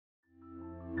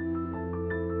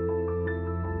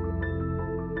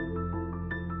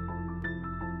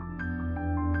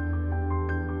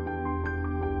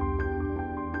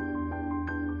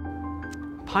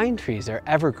Pine trees are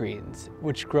evergreens,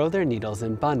 which grow their needles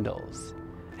in bundles.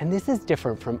 And this is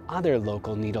different from other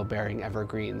local needle-bearing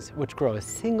evergreens, which grow a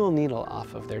single needle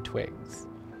off of their twigs.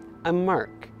 I'm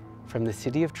Mark from the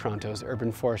City of Toronto's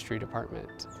Urban Forestry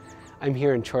Department. I'm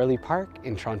here in Chorley Park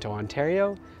in Toronto,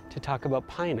 Ontario, to talk about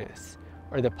pinus,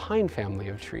 or the pine family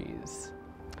of trees.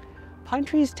 Pine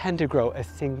trees tend to grow a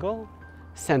single,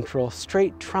 central,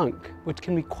 straight trunk, which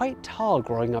can be quite tall,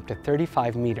 growing up to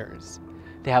 35 meters.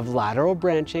 They have lateral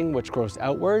branching, which grows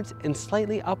outwards and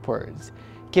slightly upwards,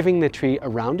 giving the tree a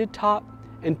rounded top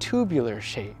and tubular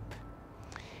shape.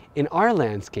 In our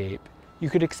landscape,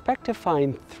 you could expect to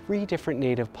find 3 different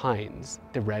native pines: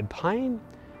 the red pine,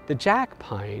 the jack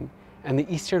pine, and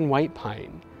the eastern white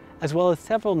pine, as well as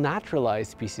several naturalized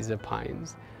species of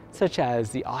pines, such as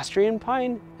the Austrian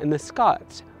pine and the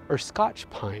Scots or Scotch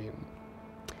pine.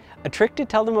 A trick to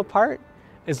tell them apart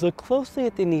is look closely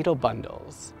at the needle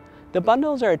bundles. The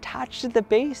bundles are attached to the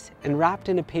base and wrapped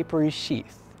in a papery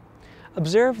sheath.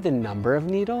 Observe the number of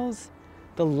needles,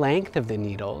 the length of the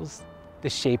needles, the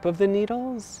shape of the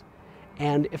needles,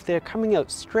 and if they're coming out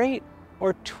straight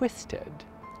or twisted.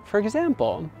 For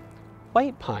example,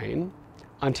 white pine,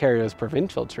 Ontario's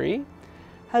provincial tree,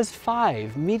 has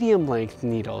 5 medium-length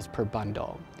needles per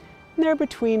bundle, and they're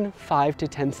between 5 to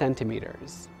 10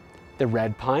 centimeters. The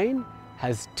red pine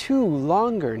has 2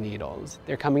 longer needles.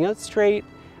 They're coming out straight,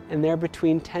 and they're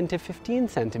between 10 to 15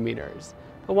 centimeters.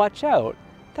 But watch out,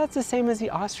 that's the same as the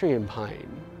Austrian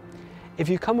pine. If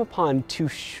you come upon 2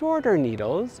 shorter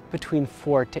needles, between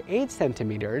 4 to 8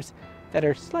 centimeters, that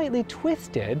are slightly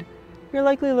twisted, you're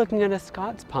likely looking at a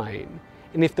Scots pine.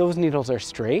 And if those needles are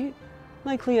straight,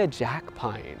 likely a jack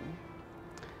pine.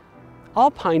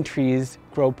 All pine trees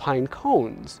grow pine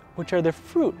cones, which are the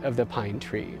fruit of the pine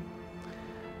tree.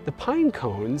 The pine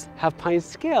cones have pine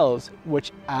scales,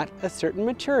 which at a certain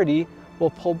maturity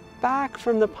will pull back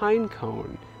from the pine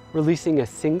cone, releasing a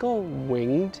single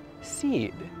winged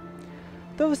seed.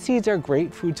 Those seeds are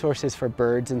great food sources for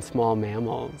birds and small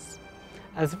mammals.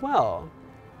 As well,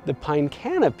 the pine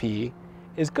canopy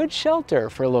is good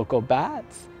shelter for local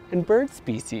bats and bird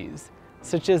species,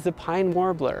 such as the pine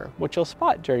warbler, which you'll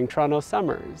spot during Toronto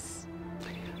summers.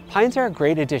 Pines are a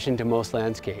great addition to most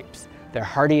landscapes. They're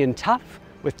hardy and tough,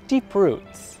 with deep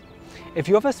roots. If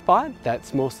you have a spot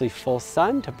that's mostly full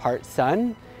sun to part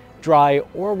sun, dry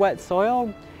or wet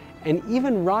soil, and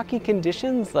even rocky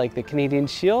conditions like the Canadian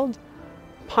Shield,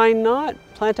 pine not,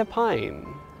 plant a pine.